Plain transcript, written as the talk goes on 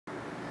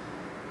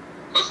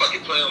you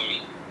playing with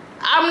me?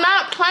 I'm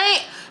not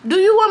playing. Do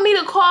you want me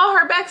to call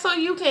her back so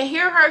you can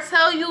hear her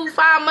tell you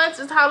 5 months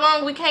is how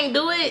long we can't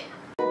do it?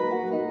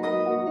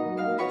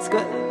 It's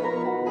good.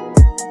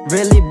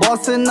 Really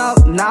bossing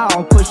up now,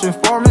 pushing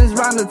foreigns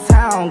round the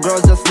town.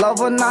 Girls just love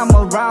when I'm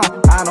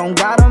around. I don't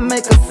gotta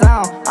make a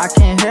sound. I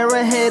can't hear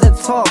a hater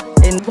talk.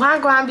 And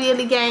Wagwan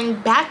Beauty Gang,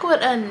 back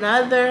with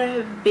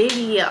another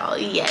video.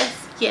 Yes.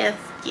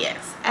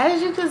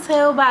 As you can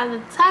tell by the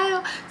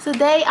title,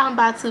 today I'm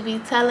about to be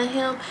telling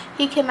him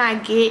he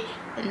cannot get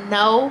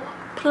no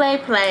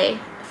play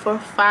for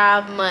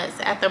 5 months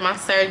after my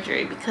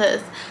surgery,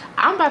 because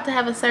I'm about to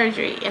have a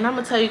surgery and I'm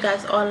gonna tell you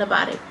guys all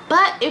about it.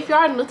 But if you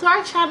are new to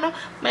our channel,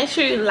 make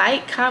sure you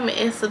like, comment,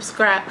 and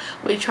subscribe.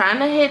 We're trying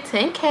to hit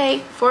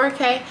 10K,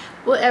 4K,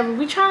 whatever.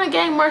 We're trying to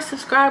gain more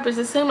subscribers.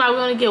 It seems like we're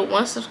gonna get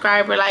 1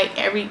 subscriber like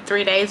every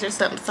 3 days or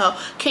something. So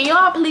can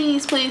y'all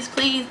please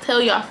tell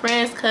y'all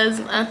friends,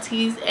 cousins,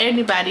 aunties,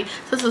 anybody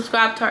to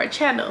subscribe to our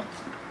channel.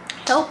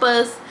 Help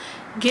us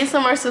get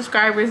some more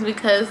subscribers,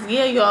 because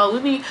yeah, y'all, we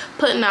be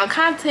putting out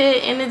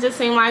content and it just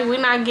seems like we're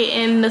not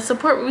getting the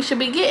support we should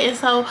be getting.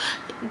 So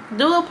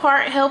do a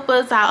part, help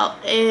us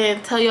out,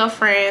 and tell your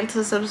friends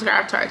to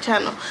subscribe to our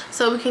channel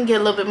so we can get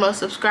a little bit more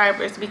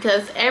subscribers,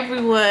 because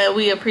everyone,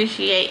 we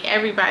appreciate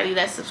everybody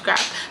that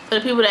subscribed. For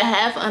the people that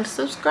have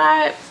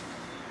unsubscribed,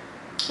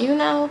 you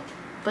know.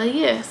 But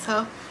yeah,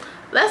 so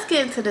let's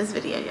get into this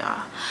video,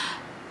 y'all.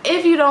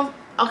 If you don't,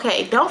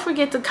 okay, don't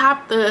forget to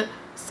cop the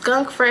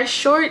Skunk Fresh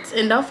shorts,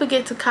 and don't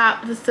forget to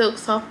cop the Silk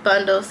Soft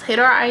bundles. Hit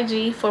our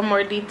IG for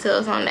more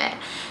details on that.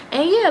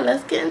 And yeah,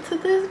 let's get into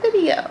this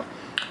video.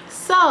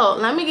 So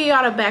let me give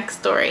y'all the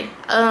backstory.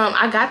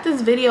 I got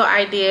this video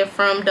idea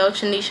from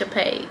Dolcenisha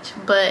page,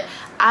 but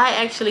I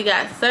actually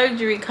got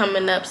surgery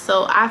coming up,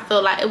 so I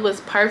feel like it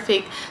was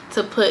perfect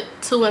to put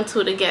 2 and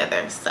 2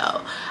 together.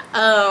 So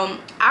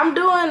I'm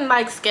doing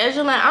like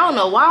scheduling, I don't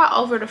know why,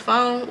 over the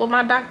phone with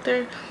my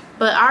doctor,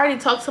 but I already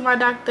talked to my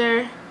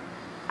doctor.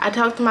 I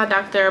talked to my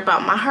doctor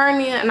about my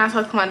hernia, and I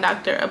talked to my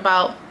doctor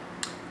about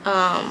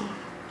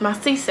my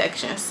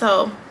C-section.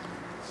 So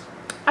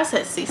I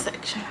said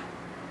C-section.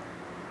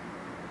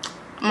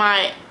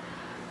 My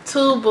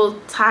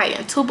tubalization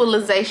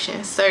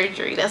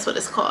surgery, that's what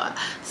it's called.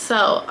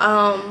 So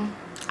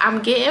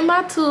I'm getting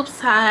my tubes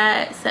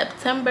tied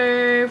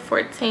September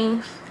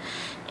 14th,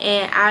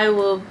 and I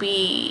will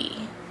be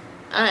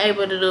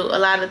unable to do a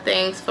lot of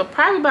things for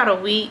probably about a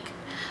week.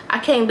 I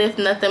can't lift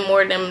nothing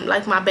more than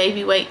like my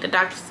baby weight. The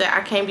doctor said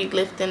I can't be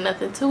lifting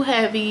nothing too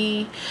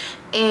heavy.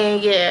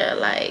 And yeah,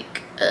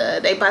 like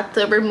they about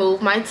to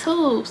remove my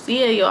tubes.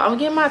 Yeah, yo, I'm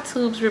getting my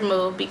tubes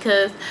removed,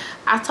 because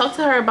I talked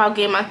to her about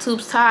getting my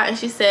tubes tied, and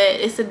she said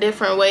it's a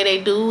different way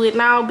they do it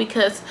now,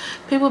 because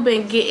people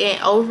been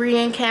getting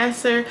ovarian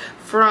cancer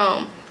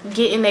from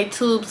getting their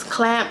tubes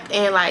clamped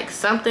and like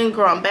something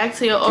growing back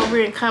to your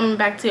ovary and coming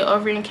back to your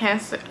ovarian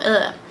cancer.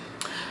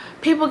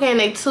 People getting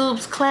their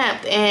tubes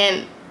clamped,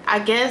 and I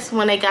guess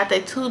when they got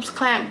their tubes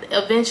clamped,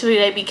 eventually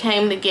they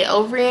became to get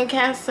ovarian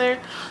cancer,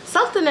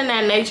 something in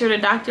that nature. The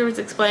doctor was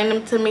explaining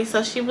them to me.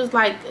 So she was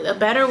like, a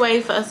better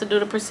way for us to do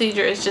the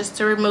procedure is just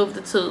to remove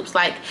the tubes.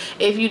 Like,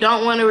 if you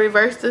don't want to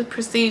reverse the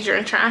procedure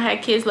and try and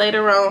have kids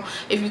later on,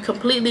 if you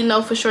completely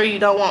know for sure you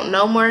don't want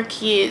no more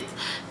kids,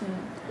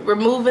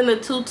 removing the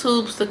 2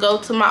 tubes to go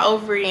to my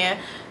ovarian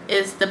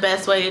is the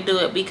best way to do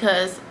it,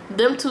 because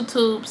them 2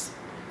 tubes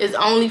is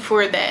only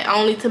for that,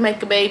 only to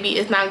make a baby.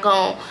 It's not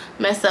gonna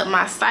mess up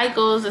my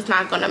cycles, it's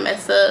not gonna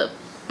mess up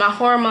my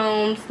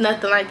hormones,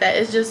 nothing like that.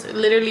 It's just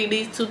literally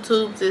these 2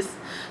 tubes is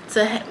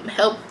to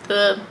help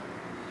the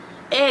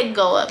egg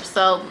go up.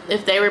 So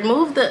if they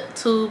remove the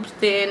tubes,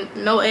 then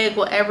no egg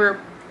will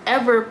ever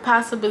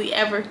possibly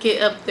ever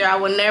get up there. I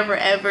will never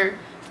ever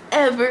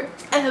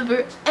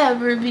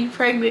be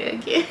pregnant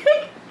again.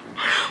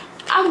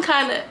 I'm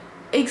kind of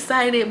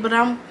excited, but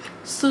I'm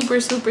super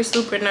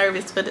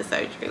nervous for the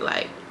surgery.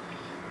 Like,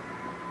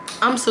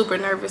 I'm super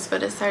nervous for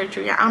the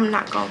surgery. I'm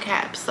not gonna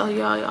cap. So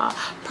y'all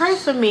pray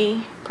for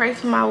me, pray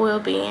for my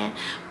well-being.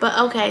 But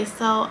okay,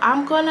 so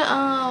I'm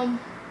gonna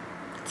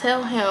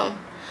tell him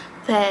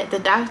that the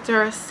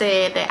doctor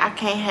said that I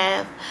can't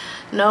have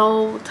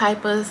no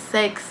type of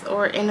sex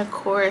or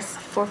intercourse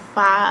for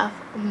 5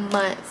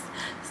 months.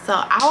 So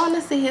I want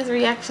to see his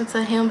reaction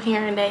to him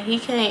hearing that he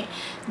can't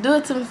do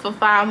it to me for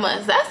 5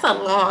 months. That's a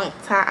long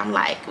time.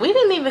 Like, we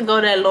didn't even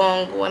go that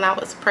long when I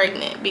was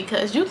pregnant,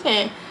 because you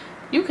can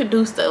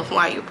do stuff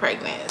while you're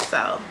pregnant.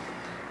 So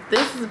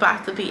this is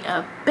about to be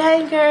a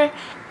banger.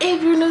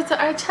 If you're new to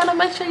our channel,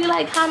 make sure you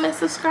like, comment,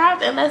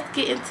 subscribe, and let's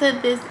get into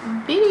this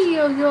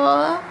video,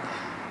 y'all.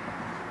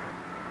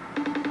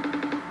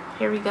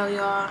 Here we go,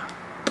 y'all.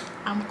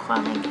 I'm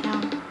calling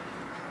him.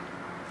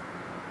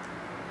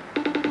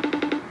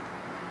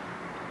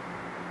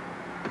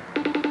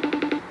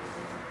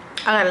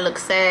 I gotta look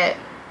sad.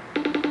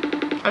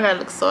 I gotta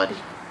look salty.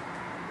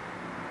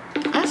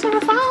 Answer the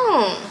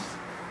phone.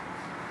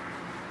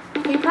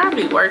 He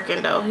probably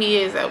working though. He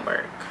is at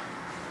work.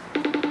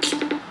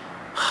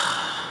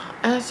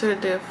 Answer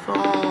the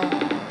phone.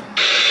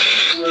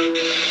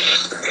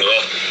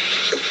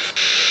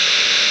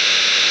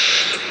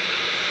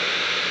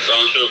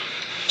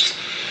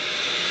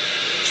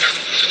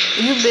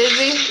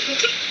 busy?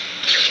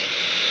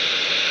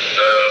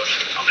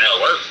 I'm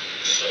at work.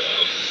 So,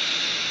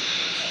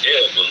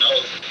 yeah, but no.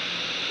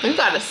 You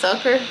got a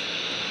sucker?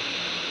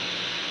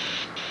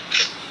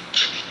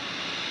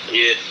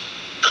 Yeah.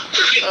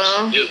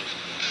 Yeah.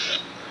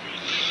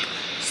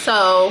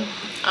 So,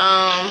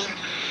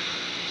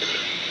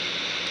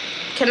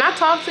 can I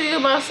talk to you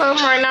about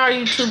something right now, or are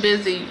you too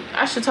busy?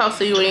 I should talk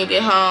to you when you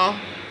get home.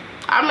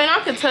 I mean, I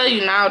can tell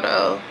you now,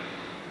 though.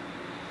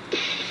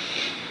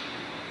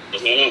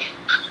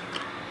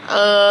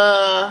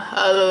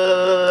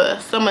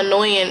 Some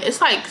annoying. It's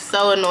like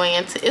so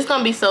annoying. It's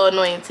gonna be so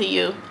annoying to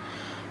you.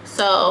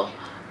 So,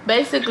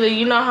 basically,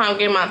 you know how I'm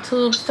getting my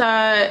tubes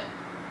tied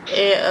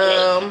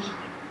and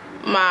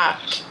my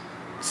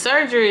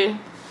surgery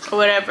or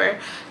whatever.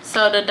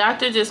 So the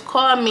doctor just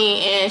called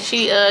me and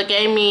she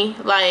gave me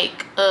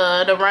like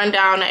the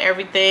rundown of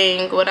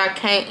everything, what I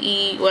can't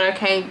eat, what I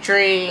can't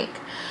drink,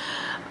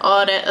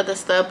 all that other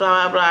stuff,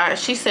 blah blah blah.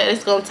 She said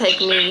it's gonna take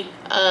me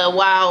a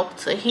while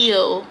to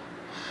heal.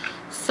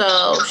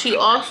 So she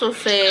also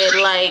said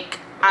like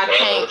I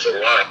can't. What's a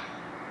while?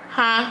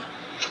 Huh?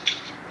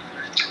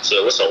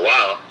 So what's a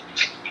while?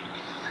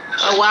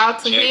 A while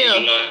to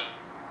heal.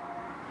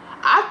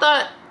 I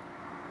thought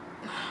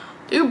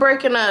you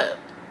breaking up.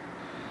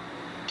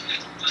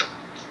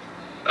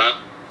 Huh?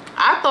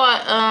 I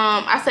thought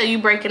I said you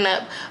breaking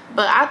up,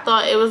 but I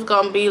thought it was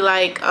gonna be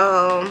like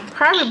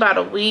probably about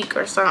a week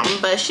or something.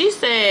 But she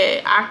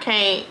said I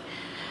can't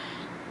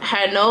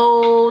have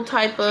no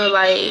type of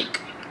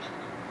like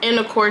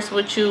intercourse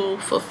with you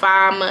for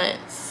 5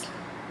 months.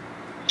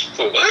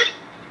 For what?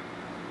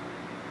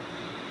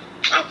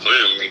 I'm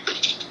playing with me.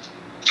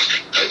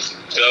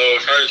 So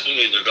first you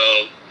need to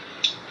go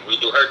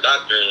redo her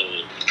doctor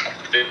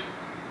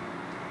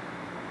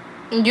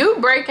and you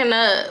breaking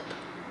up.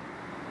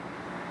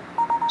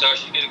 so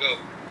she need to go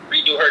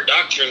redo her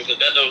doctrine because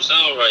that don't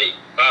sound right.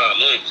 5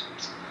 months.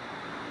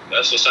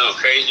 That's what sound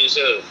crazy as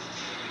hell.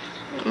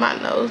 My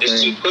nose.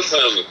 It's too quick for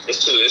me.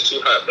 It's too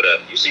hot for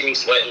that. You see me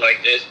sweating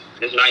like this?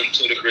 It's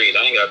 92 degrees.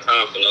 I ain't got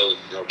time for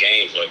no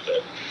games like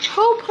that.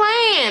 Who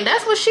playing?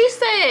 That's what she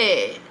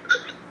said.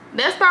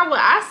 That's not what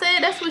I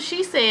said. That's what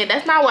she said.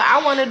 That's not what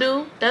I want to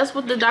do. That's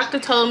what the doctor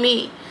told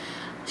me.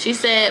 She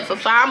said for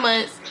 5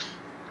 months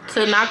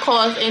to not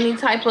cause any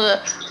type of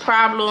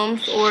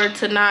problems or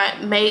to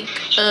not make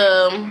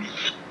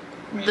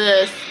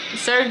the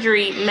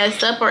surgery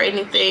mess up or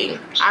anything.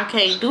 I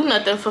can't do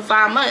nothing for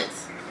 5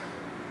 months.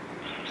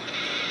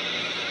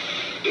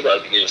 You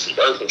about to get some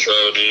birth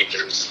control then,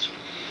 because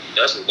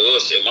that's some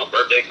bullshit. My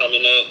birthday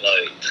coming up,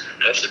 like,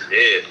 that shit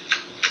dead.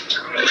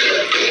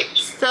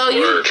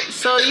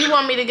 So you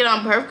want me to get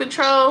on birth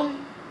control?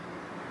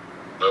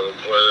 Or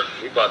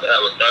you about to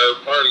have a third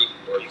party,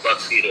 or you about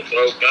to be the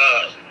throat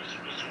god.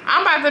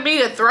 I'm about to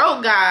be the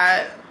throat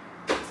god.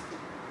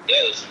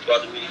 Yes, you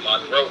about to be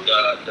my throat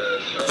god,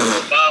 because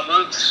 5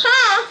 months?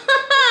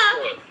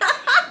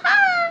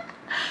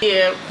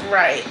 Yeah,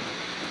 right.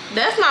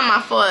 That's not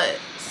my fault,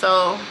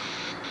 so.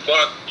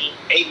 Fuck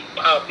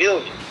 85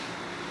 billion.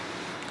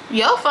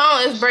 Your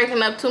phone is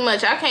breaking up too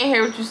much. I can't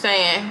hear what you're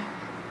saying.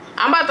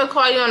 I'm about to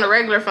call you on the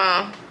regular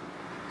phone.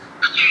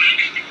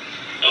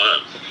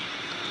 Alright.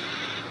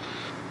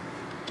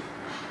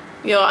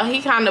 Yo,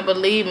 he kind of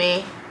believed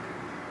me,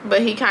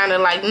 but he kind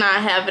of like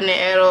not having it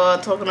at all,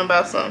 talking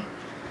about some.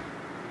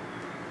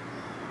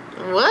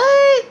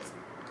 What?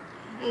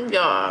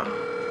 Y'all,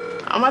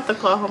 I'm about to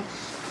call him.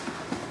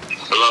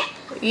 Hello?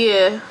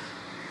 Yeah.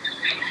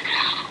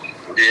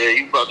 Yeah,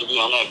 you about to be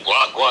on that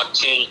guac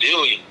 10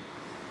 billion.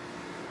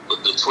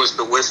 With the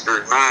Twister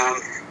Whisker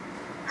 9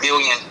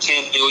 billion,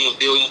 10 billion,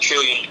 billion,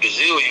 trillion,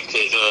 gazillion,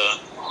 because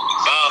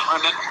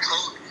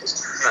 500,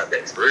 it's not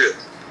that for real.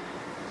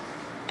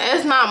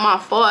 It's not my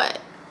fault.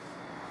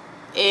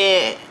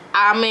 And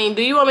I mean,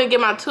 do you want me to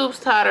get my tubes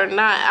tied or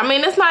not? I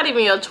mean, it's not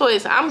even your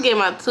choice. I'm getting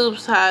my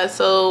tubes tied,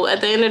 so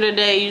at the end of the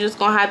day, you're just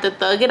gonna have to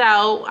thug it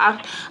out.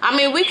 I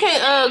mean, we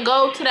can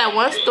go to that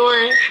one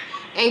store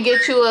and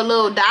get you a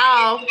little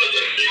doll.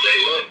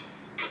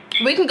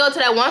 We can go to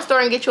that one store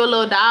and get you a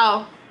little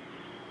doll.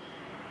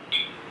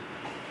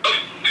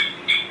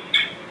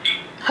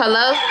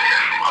 Hello?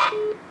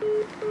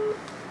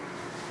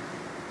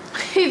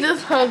 He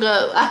just hung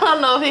up. I don't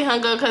know if he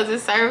hung up because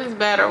his service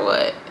bad or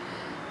what.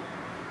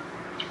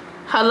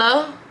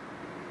 Hello?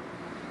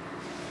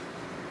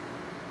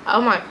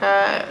 Oh my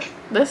god.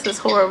 This is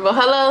horrible.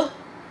 Hello?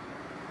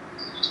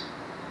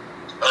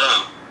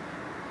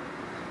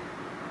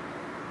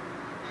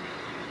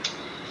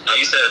 Now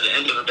you said at the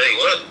end of the day,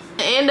 what? At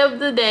the end of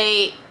the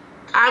day,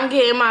 I'm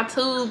getting my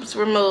tubes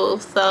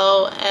removed.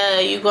 So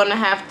you're going to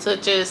have to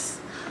just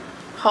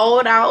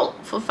hold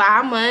out for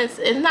 5 months.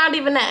 It's not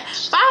even that.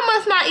 5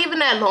 months not even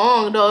that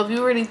long though, if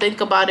you really think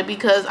about it,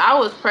 because I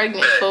was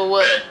pregnant for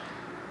what?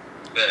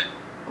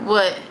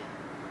 What?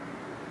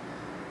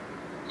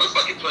 Don't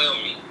fucking play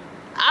on me.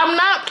 I'm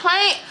not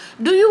playing.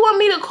 Do you want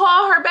me to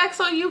call her back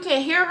so you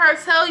can hear her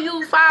tell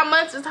you 5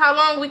 months is how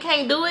long we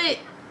can't do it?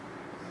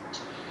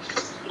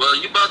 Well,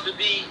 you about to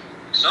be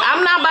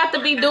I'm not about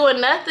to be doing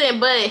nothing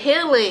but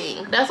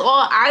healing. That's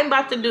all I'm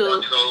about to do.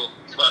 You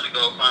about to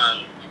go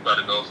find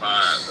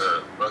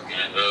fucking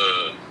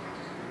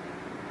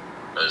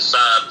a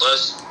side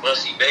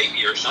bussy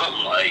baby or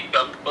something, like,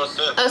 got me fucked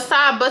up. A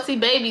side bussy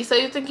baby. So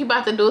you think you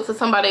about to do it to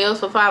somebody else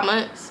for 5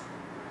 months?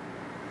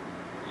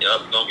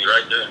 Yup, gonna be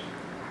right there.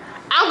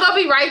 I'm gonna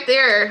be right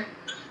there.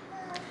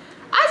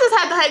 I just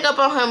had to hang up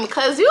on him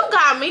because you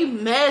got me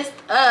messed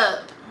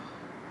up.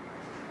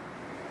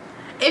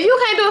 If you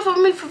can't do it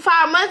for me for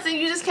 5 months, then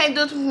you just can't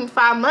do it for me for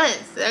 5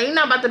 months. You're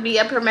not about to be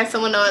up here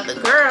messing with no other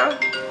girl.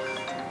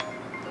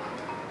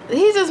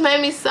 He just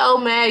made me so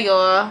mad,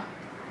 y'all.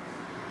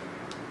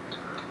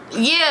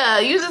 Yeah,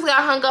 you just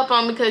got hung up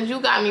on because you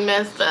got me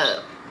messed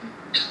up.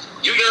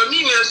 You got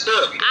me messed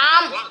up.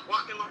 I'm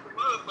walking like a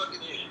motherfucker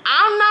then.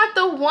 I'm not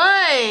the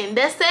one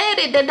that said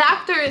it. The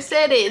doctor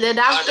said it. The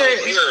doctor.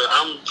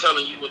 I'm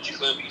telling you what you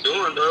gonna be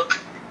doing, though.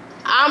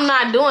 I'm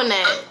not doing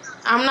that.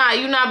 I'm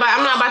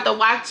not about to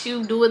watch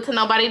you do it to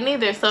nobody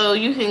neither. So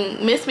you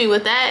can miss me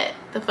with that.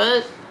 The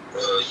fuck?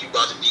 You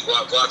about to be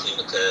walking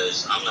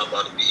because I'm not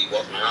about to be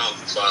walking around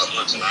for 5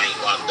 months and I ain't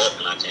locked up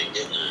and I can't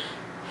get none.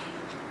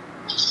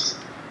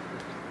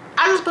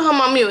 I just put him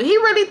on mute. He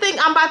really think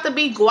I'm about to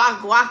be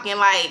guacking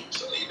like.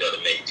 So you better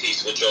make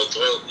peace with your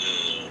throat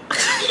and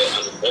get an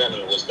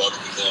understanding of what's about to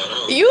be going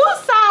on. You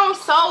sound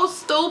so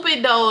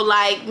stupid though.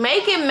 Like,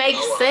 make it make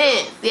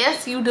sense.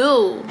 Yes, you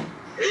do.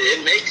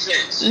 It makes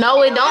sense.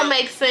 No, it don't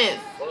make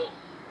sense.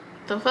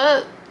 The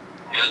fuck?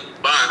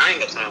 And bye, I ain't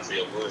got time for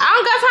your bullshit. I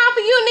don't got time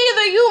for you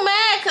neither. You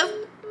mad because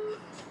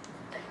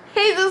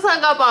he just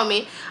hung up on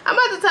me. I'm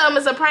about to tell him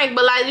it's a prank,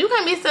 but like, you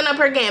can't be sitting up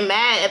here getting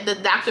mad if the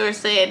doctor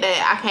said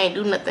that I can't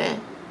do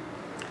nothing.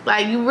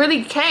 Like, you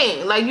really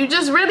can't. Like, you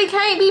just really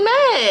can't be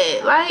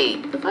mad.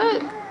 Like, the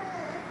fuck?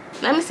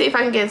 Let me see if I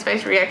can get his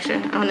face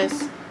reaction on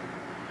this.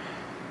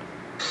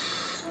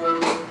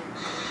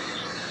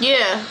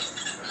 Yeah.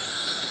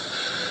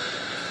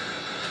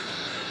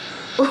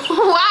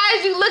 Why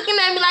is you looking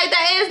at me like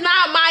that? It's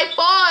not my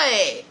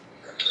fault.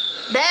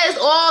 That is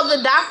all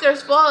the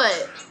doctor's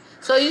fault.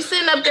 So you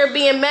sitting up there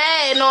being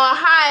mad and all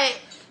hot.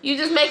 You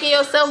just making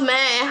yourself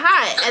mad and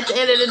hot at the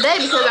end of the day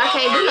because I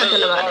can't do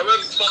nothing about it.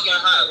 Already fucking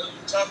hot. What are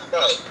you talking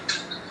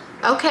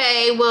about?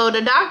 Okay, well,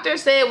 the doctor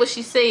said what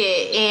she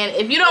said. And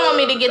if you don't want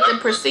me to get the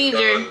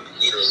procedure...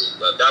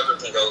 The doctor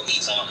can go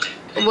eat something.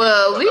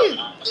 Well, what you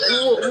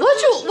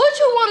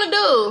want to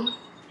do?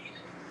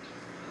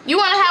 You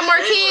want to have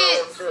more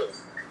kids?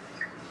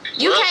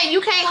 You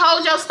can't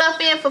hold your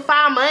stuff in for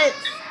 5 months.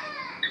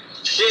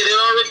 Shit, it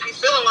already be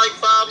feeling like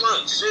 5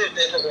 months. Shit,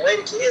 the way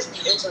the kids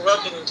be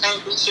interrupting and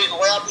can't do shit the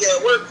way I be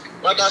at work.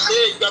 Like I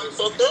said, you got me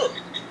fucked up.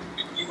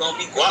 You gonna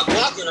be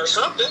guacking or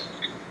something.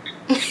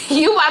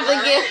 You about to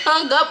get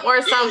hung up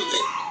or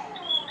something.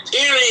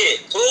 Period,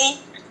 fool.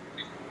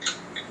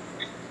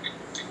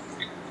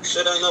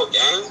 Shit ain't no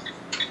game.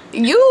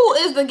 You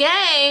is the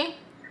game.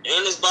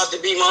 And it's about to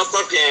be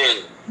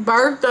motherfucking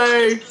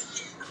birthday.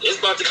 It's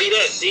about to be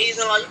that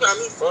season. Like, you got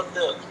me fucked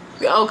up.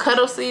 Oh,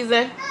 cuddle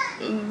season.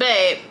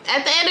 Babe,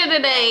 at the end of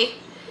the day,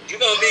 you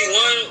gonna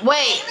be one.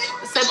 Wait,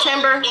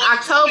 September,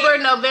 October,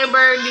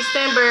 November,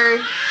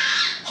 December,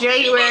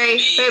 January,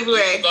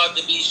 February. You about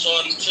to be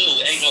shorty too.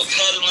 Ain't no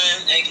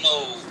cuddling, ain't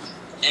none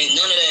of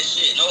that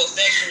shit. No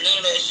affection, none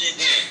of that shit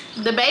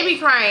then. The baby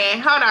crying.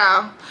 Hold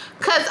on.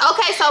 Cause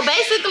okay, so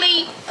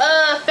basically,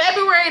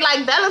 February,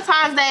 like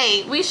Valentine's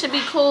Day, we should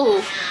be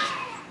cool.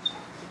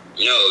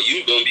 No,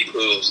 you gonna be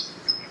cool.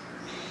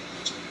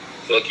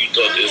 Fuck you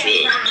thought this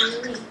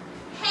was.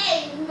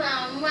 Hey,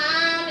 mama.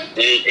 And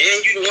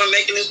you the one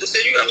making this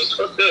decision. You got me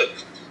fucked up.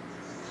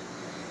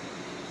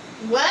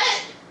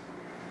 What?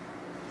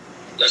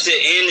 I said,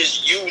 and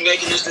it's you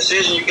making this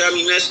decision. You got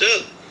me messed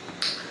up.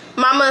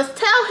 Mama,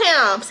 tell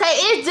him. Say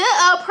it's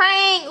just a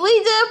prank.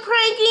 We just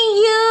pranking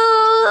you.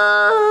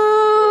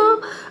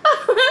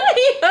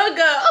 He hung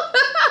up.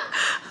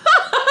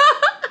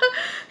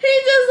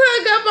 He just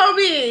hung up on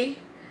me.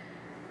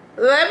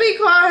 Let me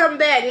call him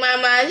back,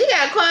 Mama. You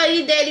gotta call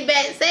your daddy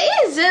back. Say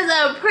it's just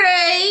a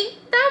prank.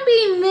 Don't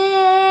be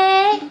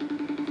mad.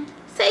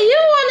 Say you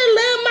wanna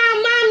love my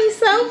mommy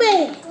so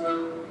bad.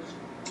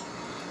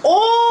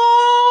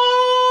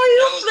 Oh,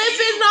 you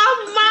flipping off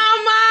my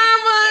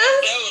mama.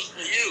 That was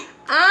for you.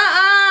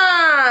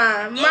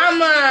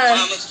 Mama.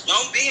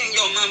 Don't be in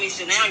your mommy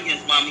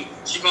shenanigans, mommy.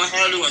 She gonna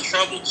have you in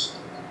troubles.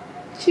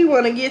 She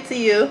wanna get to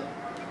you.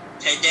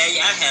 Hey, Daddy,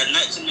 I had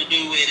nothing to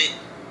do with it.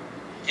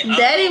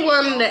 Daddy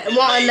want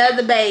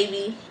another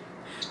baby.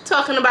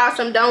 Talking about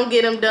some don't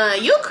get him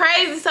done. You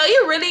crazy. So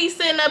you really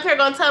sitting up here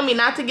gonna tell me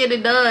not to get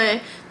it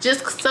done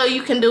just so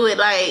you can do it?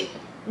 Like,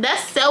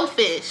 that's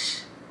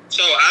selfish.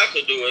 So I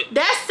could do it.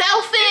 That's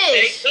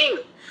selfish.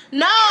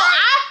 No,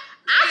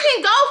 I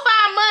can go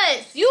 5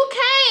 months. You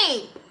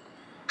can't.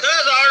 Cause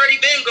I already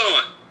been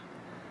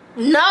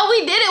going. No,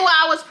 we did it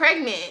while I was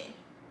pregnant.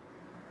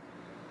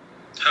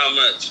 How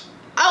much?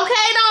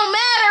 Okay, don't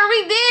matter.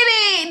 We did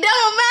it.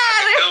 Don't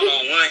matter. I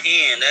on one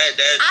hand.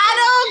 I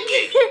don't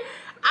care.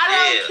 I I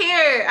don't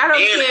care. I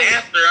don't and care.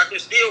 after, I can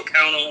still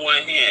count on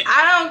one hand.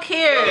 I don't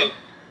care.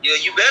 Yeah,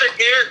 you better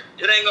care.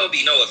 It ain't gonna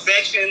be no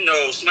affection,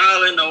 no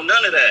smiling, no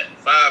none of that.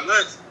 5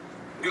 months,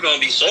 you're gonna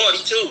be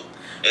salty too.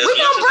 We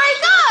gonna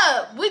break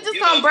up. We just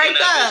gonna break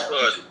up.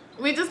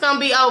 We just gonna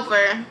be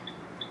over.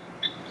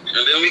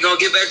 And then we gonna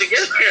get back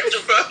together after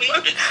 5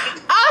 months.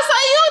 Oh, so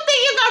you think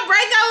you gonna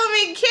break up with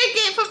me, kick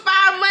it for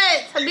 5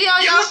 months? Be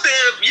on your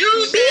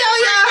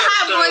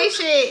hot boy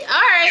shit.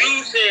 All right.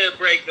 You said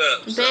break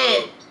up.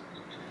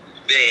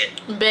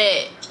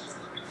 Bet.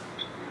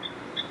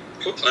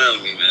 Quit playing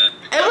with me, man.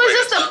 It was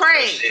just a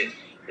prank.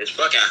 It's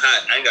fucking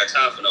hot. I ain't got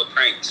time for no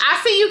pranks. I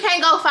see you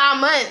can't go 5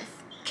 months.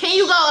 Can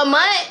you go a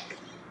month?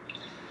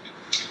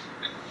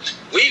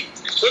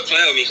 Quit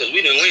playing with me because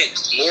we done went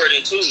more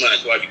than 2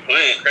 months while you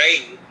playing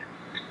crazy.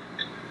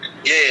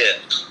 Yeah,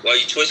 while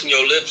you twisting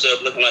your lips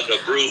up looking like a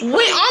bruised. We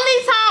only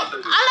talk.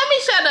 Let me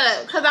shut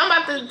up because I'm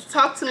about to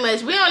talk too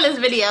much. We on this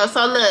video,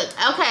 so look.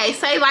 Okay,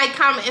 say like,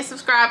 comment, and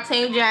subscribe.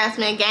 Team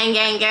Jasmine, gang,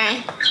 gang,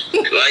 gang.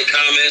 Like,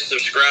 comment,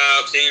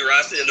 subscribe. Team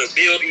Rasta in the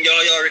building.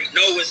 Y'all already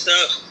know what's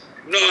up.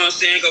 You know what I'm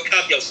saying? Go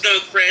cop your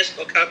Skunk Fresh.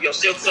 Go cop your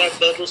Silk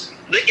Soft Bubbles.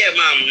 Look at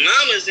my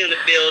mamas in the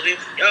building.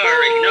 Y'all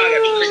already know I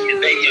got the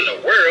prettiest baby in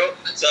the world.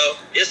 So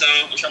it's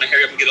on. I'm trying to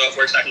hurry up and get off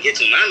work so I can get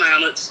to my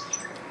mamas.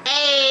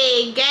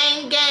 Hey,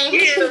 gang, gang.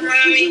 Yeah,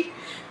 mommy.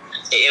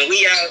 And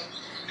we out.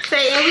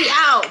 Say, and we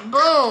out.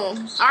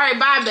 Boom. All right,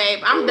 bye,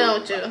 babe. I'm done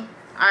with you.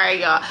 All right,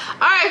 y'all.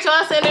 All right,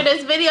 y'all. So, end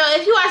this video.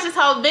 If you watch this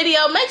whole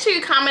video, make sure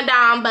you comment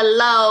down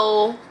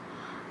below.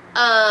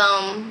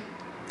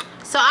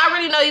 So I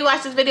already know you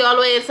watched this video all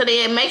the way to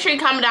the end. Make sure you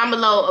comment down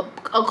below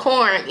a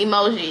corn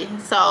emoji.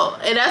 So,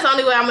 and that's the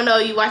only way I'm gonna know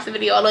you watched the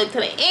video all the way to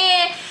the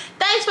end.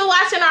 Thanks for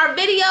watching our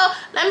video.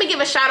 Let me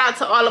give a shout out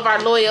to all of our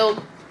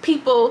loyal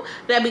people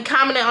that be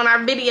commenting on our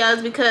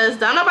videos, because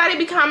don't nobody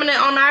be commenting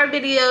on our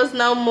videos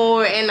no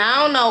more, and I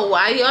don't know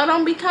why y'all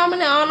don't be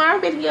commenting on our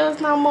videos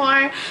no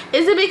more.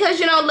 Is it because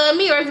you don't love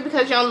me, or is it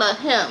because you don't love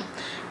him?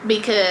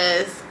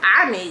 Because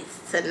I need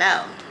to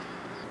know.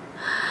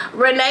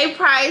 Renee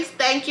Price,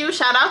 thank you.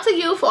 Shout out to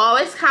you for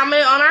always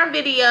commenting on our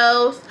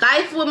videos.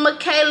 Life with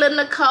Michaela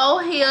Nicole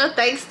Hill,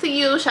 thanks to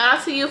you. Shout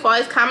out to you for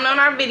always commenting on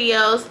our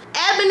videos.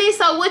 Ebony,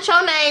 so what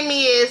your name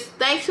is,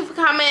 thanks you for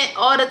commenting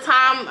all the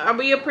time.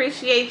 We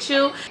appreciate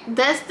you.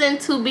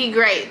 Destined to be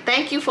great,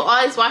 thank you for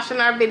always watching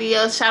our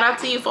videos. Shout out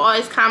to you for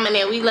always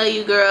commenting. We love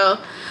you, girl.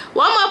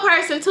 1 more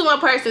person, 2 more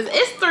persons.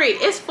 It's 3,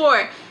 it's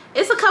 4.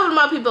 It's a couple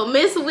more people.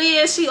 Miss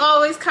Wiz, she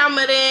always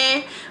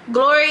commenting.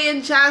 Gloria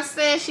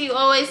Johnson, she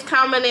always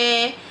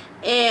commenting.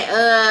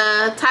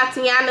 And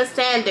Tatiana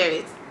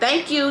Sanders.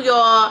 Thank you,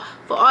 y'all,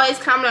 for always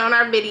commenting on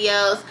our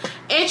videos.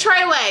 And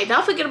Treyway,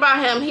 don't forget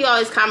about him. He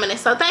always commenting.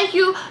 So thank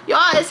you.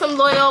 Y'all is some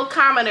loyal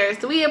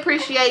commenters. We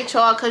appreciate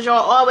y'all because y'all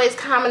always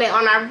commenting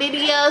on our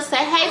videos.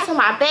 Say hey to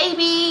my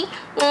baby.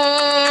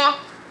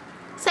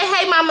 Say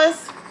hey,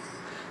 mamas.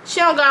 She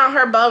don't got on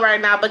her bow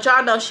right now, but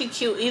y'all know she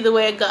cute either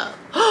way it go.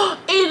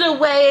 Either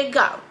way it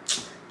go.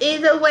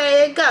 Either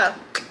way it go.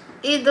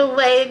 Either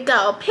way it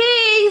go.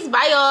 Peace.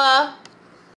 Bye, y'all.